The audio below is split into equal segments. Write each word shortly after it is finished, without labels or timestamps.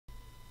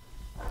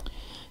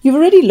You've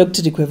already looked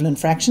at equivalent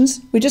fractions.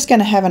 We're just going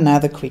to have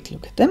another quick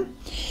look at them.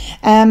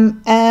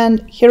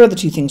 And here are the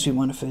two things we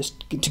want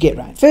to get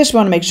right. First, we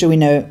want to make sure we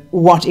know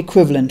what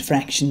equivalent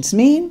fractions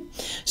mean.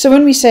 So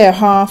when we say a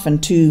half and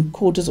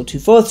 2/4 or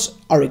 2/4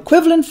 are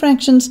equivalent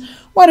fractions,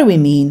 what do we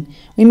mean?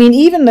 We mean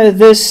even though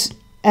this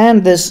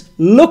and this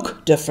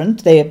look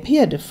different, they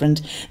appear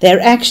different, they're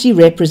actually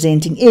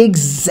representing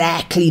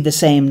exactly the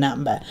same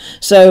number.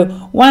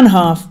 So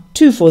 1/2,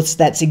 2/4,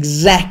 that's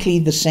exactly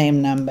the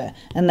same number.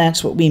 And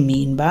that's what we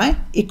mean by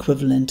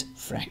equivalent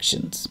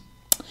fractions.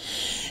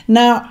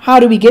 Now, how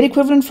do we get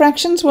equivalent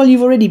fractions? Well,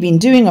 you've already been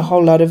doing a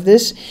whole lot of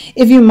this.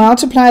 If you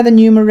multiply the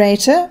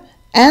numerator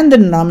and the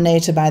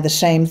denominator by the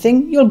same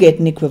thing, you'll get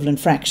an equivalent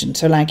fraction.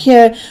 So like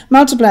here,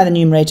 multiply the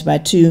numerator by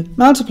 2,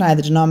 multiply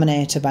the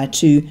denominator by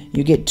 2,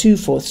 you get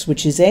 2/4,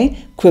 which is an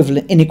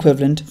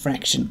equivalent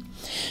fraction.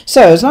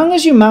 So as long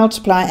as you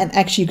multiply, and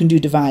actually you can do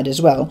divide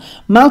as well,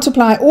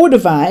 multiply or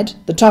divide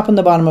the top and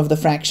the bottom of the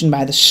fraction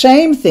by the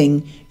same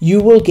thing, you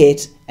will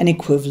get an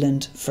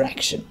equivalent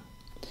fraction.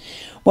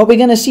 What we're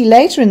going to see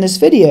later in this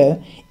video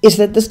is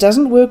that this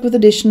doesn't work with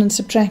addition and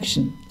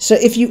subtraction. So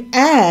if you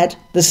add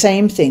the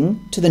same thing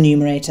to the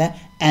numerator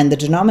and the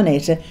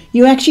denominator,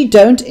 you actually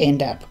don't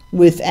end up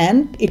with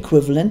an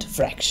equivalent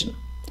fraction.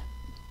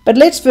 But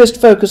let's first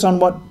focus on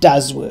what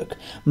does work,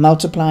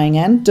 multiplying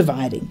and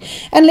dividing.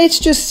 And let's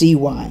just see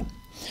why.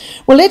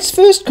 Well, let's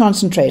first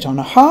concentrate on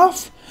a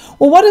half.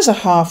 Well, what does a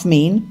half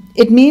mean?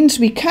 It means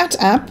we cut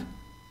up,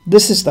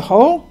 this is the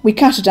whole, we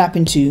cut it up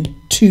into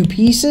 2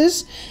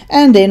 pieces,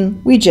 and then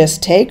we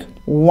just take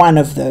one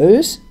of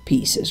those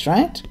pieces,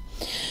 right?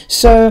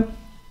 So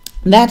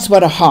that's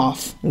what a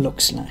half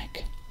looks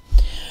like.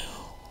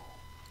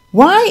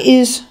 What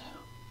is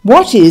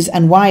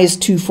and why is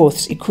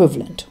 2/4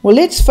 equivalent? Well,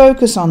 let's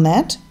focus on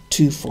that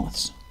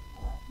 2/4.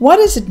 What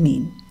does it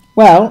mean?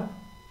 Well,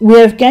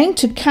 we're going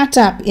to cut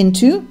up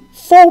into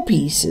 4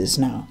 pieces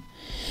now.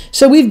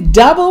 So we've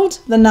doubled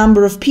the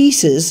number of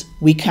pieces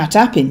we cut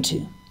up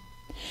into.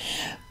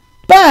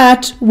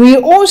 But we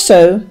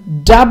also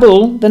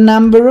double the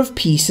number of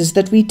pieces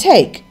that we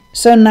take.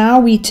 So now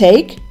we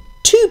take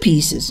 2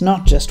 pieces,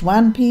 not just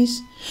 1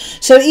 piece.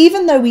 So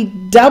even though we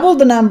double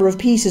the number of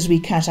pieces we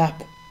cut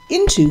up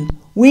into,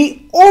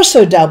 we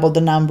also double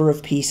the number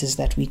of pieces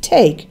that we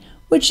take,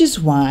 which is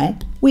why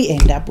we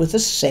end up with the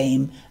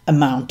same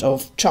amount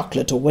of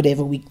chocolate or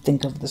whatever we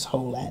think of this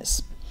whole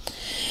as.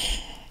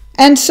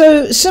 And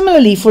so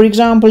similarly, for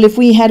example, if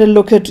we had a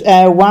look at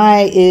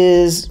why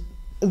is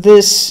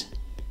this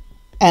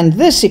and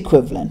this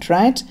equivalent,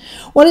 right?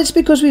 Well, it's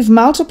because we've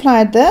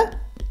multiplied the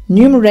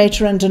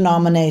numerator and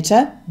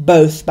denominator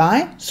both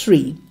by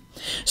 3.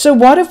 So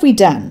what have we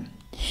done?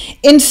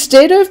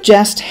 Instead of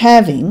just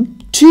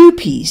having 2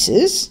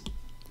 pieces,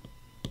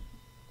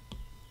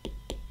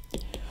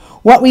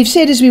 what we've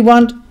said is we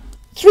want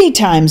 3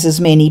 times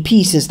as many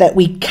pieces that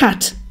we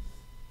cut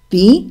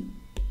the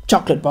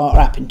chocolate bar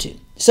up into.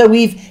 So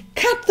we've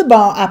cut the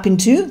bar up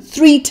into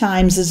 3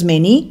 times as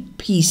many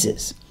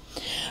pieces.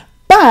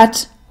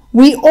 But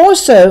we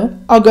also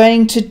are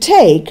going to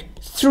take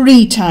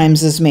 3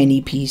 times as many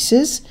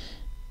pieces,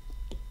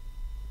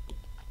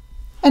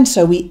 and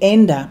so we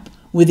end up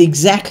with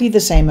exactly the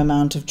same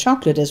amount of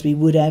chocolate as we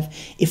would have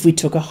if we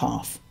took a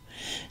half.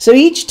 So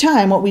each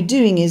time what we're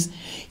doing is,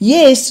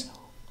 yes,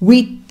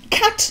 we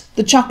cut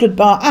the chocolate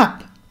bar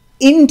up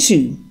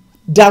into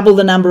double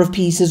the number of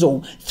pieces,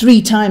 or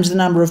 3 times the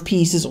number of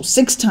pieces, or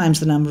 6 times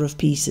the number of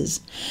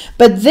pieces,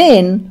 but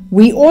then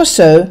we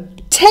also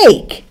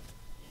take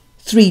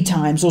 3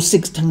 times or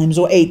 6 times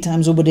or 8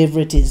 times or whatever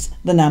it is,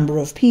 the number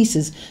of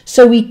pieces.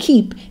 So we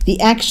keep the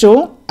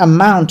actual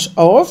amount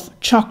of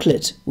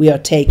chocolate we are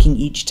taking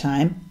each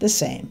time the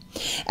same.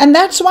 And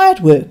that's why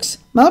it works.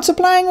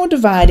 Multiplying or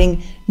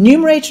dividing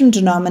numerator and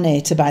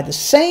denominator by the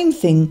same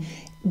thing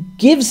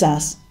gives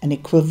us an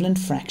equivalent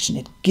fraction.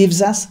 It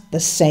gives us the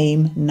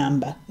same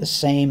number, the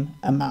same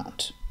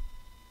amount.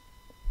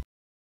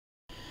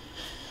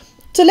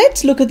 So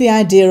let's look at the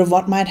idea of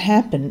what might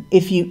happen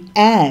if you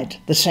add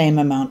the same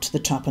amount to the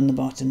top and the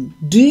bottom.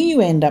 Do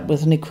you end up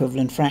with an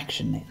equivalent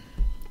fraction then?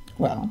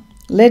 Well,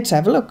 let's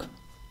have a look.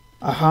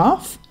 A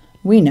half,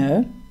 we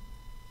know,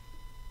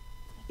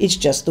 it's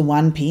just the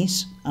 1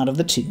 piece out of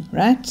the 2,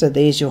 right? So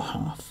there's your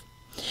half.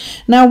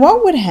 Now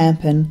what would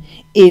happen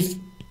if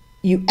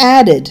you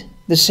added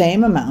the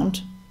same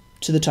amount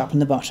to the top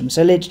and the bottom?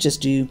 So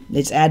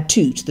let's add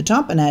 2 to the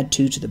top and add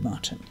 2 to the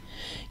bottom.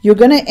 You're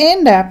going to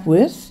end up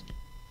with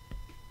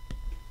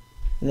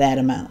that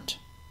amount.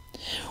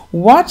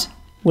 What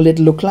will it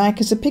look like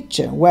as a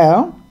picture?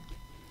 Well,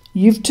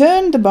 you've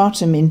turned the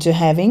bottom into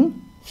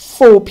having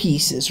 4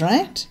 pieces,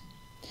 right?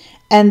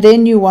 And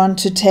then you want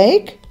to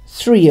take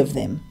 3 of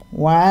them.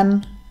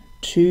 1,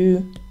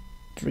 2,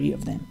 3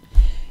 of them.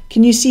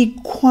 Can you see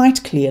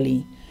quite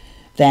clearly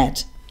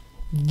that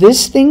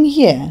this thing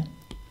here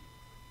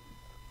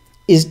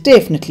is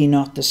definitely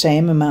not the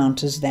same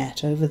amount as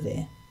that over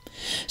there?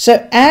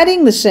 So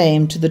adding the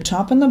same to the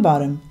top and the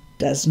bottom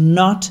does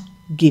not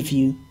give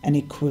you an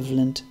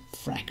equivalent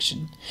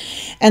fraction.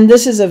 And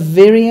this is a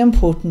very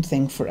important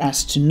thing for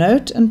us to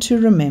note and to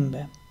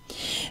remember,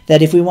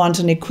 that if we want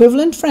an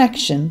equivalent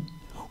fraction,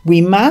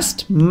 we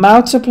must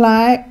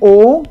multiply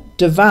or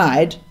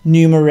divide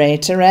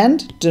numerator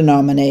and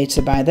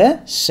denominator by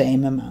the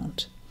same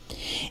amount.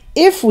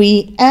 If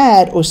we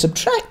add or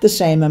subtract the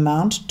same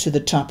amount to the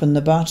top and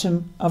the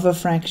bottom of a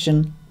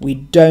fraction, we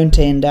don't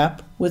end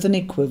up with an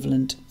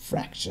equivalent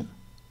fraction.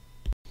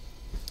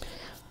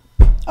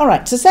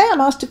 Alright, so say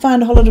I'm asked to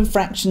find a whole lot of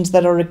fractions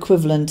that are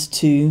equivalent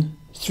to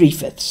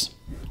 3/5.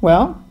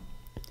 Well,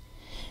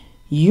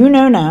 you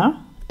know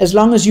now, as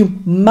long as you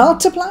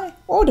multiply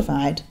or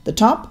divide the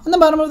top and the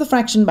bottom of the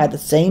fraction by the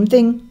same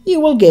thing, you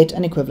will get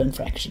an equivalent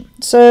fraction.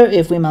 So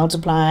if we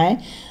multiply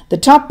the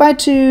top by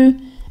 2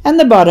 and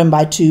the bottom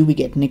by 2, we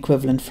get an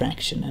equivalent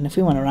fraction. And if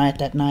we want to write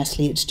that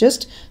nicely, it's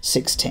just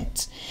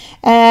 6/10.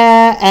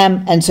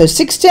 And so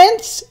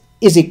 6/10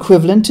 is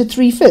equivalent to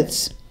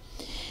 3/5.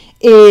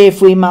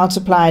 If we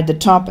multiplied the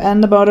top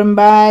and the bottom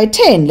by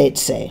 10,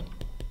 let's say,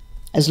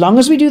 as long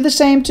as we do the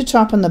same to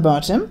top and the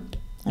bottom,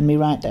 and we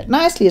write that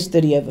nicely as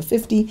 30 over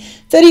 50,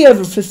 30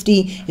 over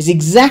 50 is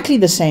exactly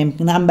the same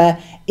number.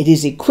 It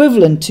is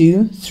equivalent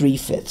to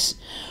 3/5.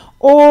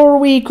 Or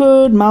we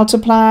could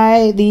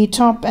multiply the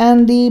top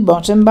and the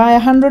bottom by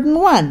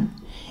 101,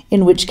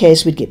 in which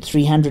case we'd get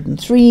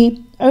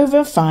 303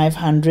 over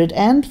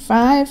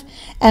 505,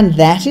 and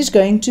that is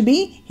going to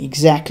be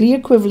exactly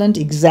equivalent,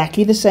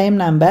 exactly the same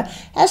number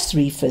as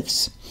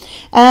 3/5.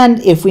 And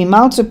if we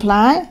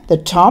multiply the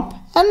top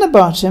and the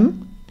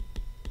bottom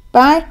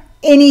by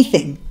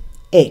anything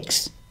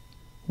x,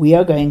 we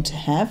are going to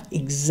have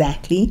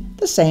exactly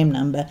the same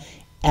number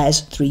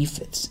as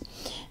 3/5.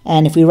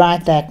 And if we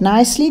write that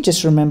nicely,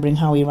 just remembering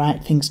how we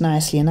write things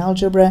nicely in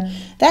algebra,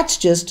 that's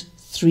just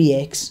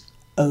 3x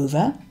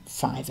over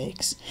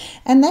 5x.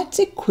 And that's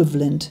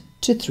equivalent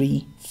to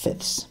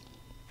 3/5.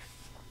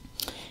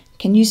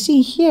 Can you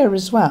see here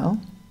as well,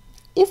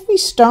 if we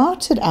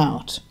started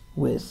out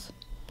with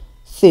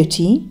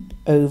 30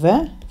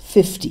 over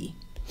 50,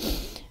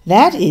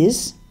 that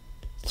is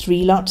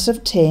 3 lots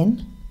of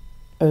 10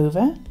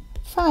 over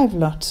 5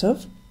 lots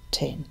of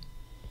 10.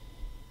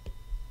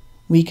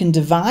 We can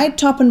divide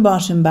top and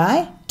bottom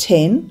by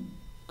 10,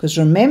 because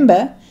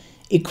remember,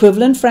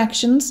 equivalent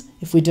fractions,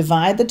 if we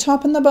divide the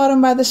top and the bottom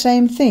by the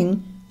same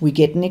thing, we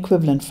get an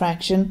equivalent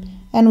fraction,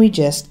 and we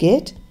just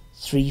get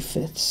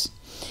 3/5.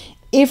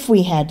 If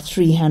we had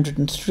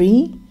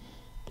 303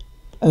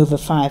 over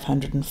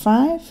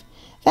 505,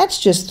 that's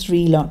just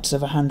 3 lots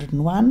of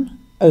 101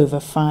 over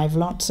 5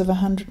 lots of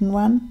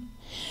 101.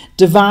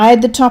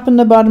 Divide the top and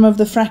the bottom of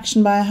the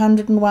fraction by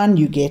 101,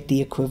 you get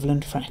the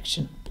equivalent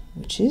fraction,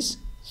 which is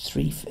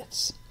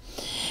 3/5.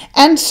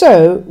 And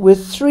so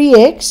with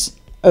 3x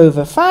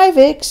over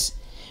 5x,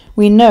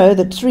 we know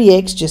that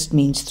 3x just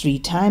means 3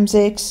 times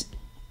x,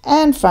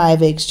 and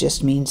 5x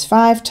just means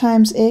 5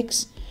 times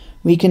x.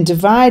 We can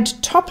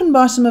divide top and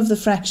bottom of the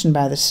fraction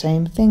by the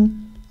same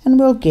thing, and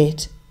we'll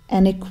get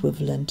an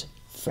equivalent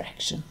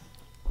fraction.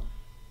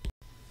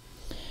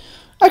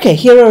 Okay,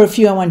 here are a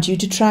few I want you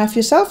to try for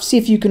yourself. See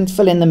if you can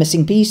fill in the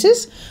missing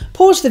pieces.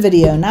 Pause the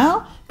video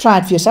now, try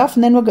it for yourself,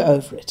 and then we'll go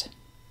over it.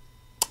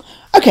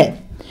 Okay,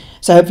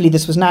 so hopefully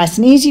this was nice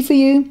and easy for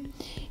you.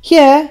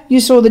 Here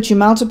you saw that you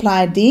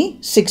multiplied the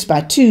 6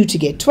 by 2 to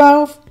get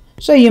 12,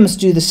 so you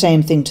must do the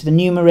same thing to the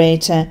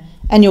numerator,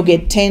 and you'll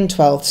get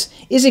 10/12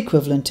 is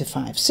equivalent to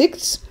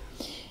 5/6.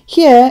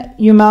 Here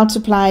you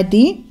multiplied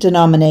the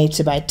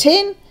denominator by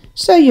 10,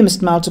 so you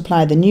must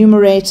multiply the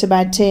numerator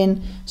by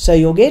 10, so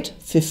you'll get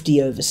 50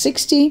 over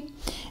 60.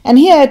 And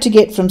here, to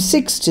get from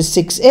 6 to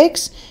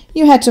 6x,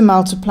 you had to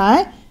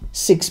multiply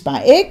 6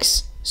 by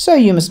x, so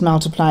you must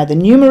multiply the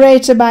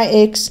numerator by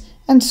x,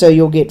 and so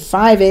you'll get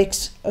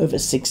 5x over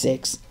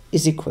 6x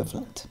is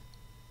equivalent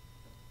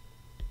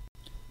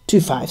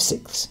to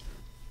 5/6.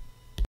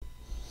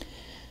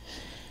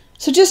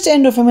 So just to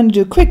end off, I'm going to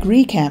do a quick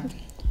recap.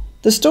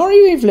 The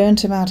story we've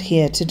learnt about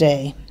here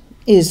today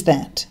is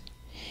that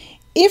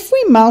if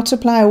we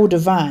multiply or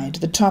divide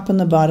the top and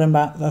the bottom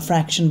of a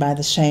fraction by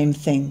the same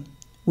thing,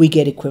 we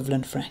get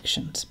equivalent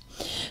fractions.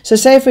 So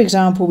say, for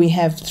example, we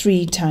have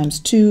 3 times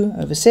 2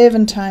 over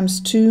 7 times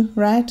 2,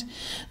 right?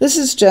 This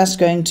is just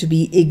going to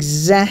be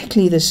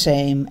exactly the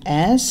same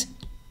as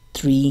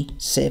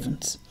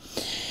 3/7.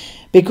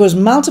 Because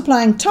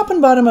multiplying top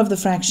and bottom of the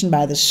fraction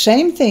by the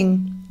same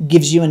thing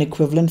gives you an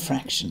equivalent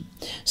fraction.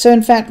 So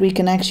in fact, we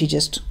can actually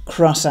just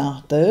cross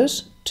out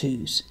those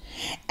 2's.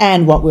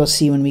 And what we'll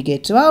see when we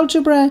get to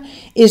algebra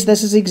is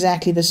this is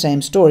exactly the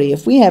same story.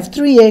 If we have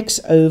 3x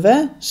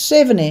over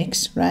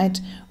 7x, right,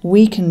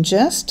 we can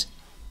just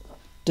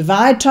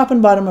divide top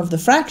and bottom of the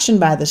fraction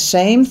by the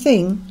same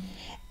thing,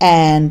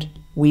 and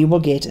we will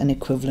get an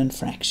equivalent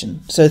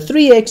fraction. So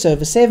 3x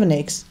over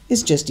 7x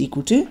is just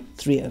equal to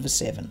 3 over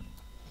 7.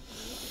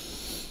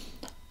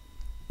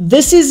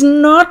 This is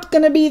not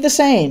going to be the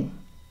same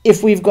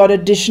if we've got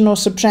addition or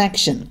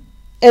subtraction.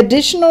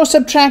 Addition or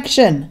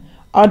subtraction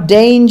are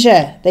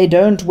danger. They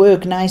don't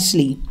work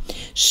nicely.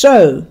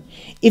 So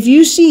if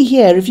you see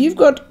here, if you've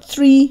got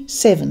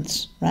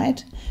 3/7,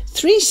 right?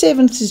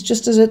 3/7 is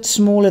just a bit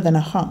smaller than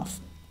a half.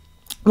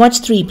 What's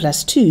 3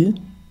 plus 2?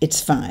 It's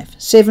 5.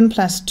 7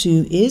 plus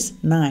 2 is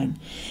 9.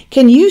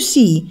 Can you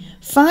see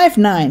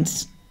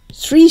 5/9,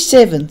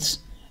 3/7?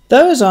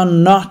 Those are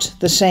not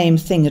the same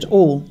thing at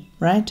all,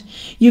 right?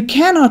 You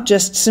cannot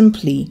just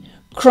simply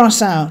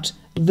cross out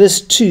this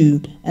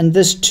 2 and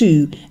this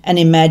 2 and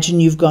imagine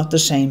you've got the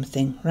same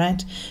thing,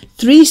 right?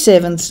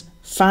 3/7,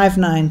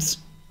 5/9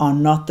 are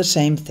not the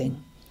same thing.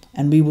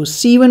 And we will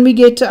see when we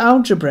get to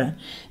algebra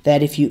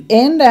that if you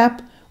end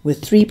up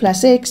with 3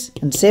 plus x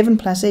and 7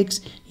 plus x,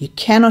 you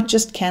cannot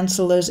just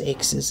cancel those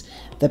x's.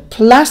 The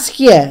plus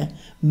here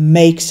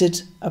makes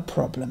it a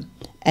problem.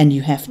 And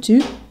you have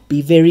to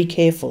be very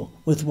careful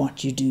with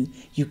what you do.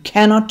 You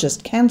cannot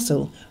just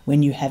cancel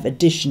when you have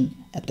addition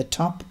at the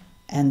top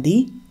and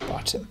the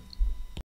bottom.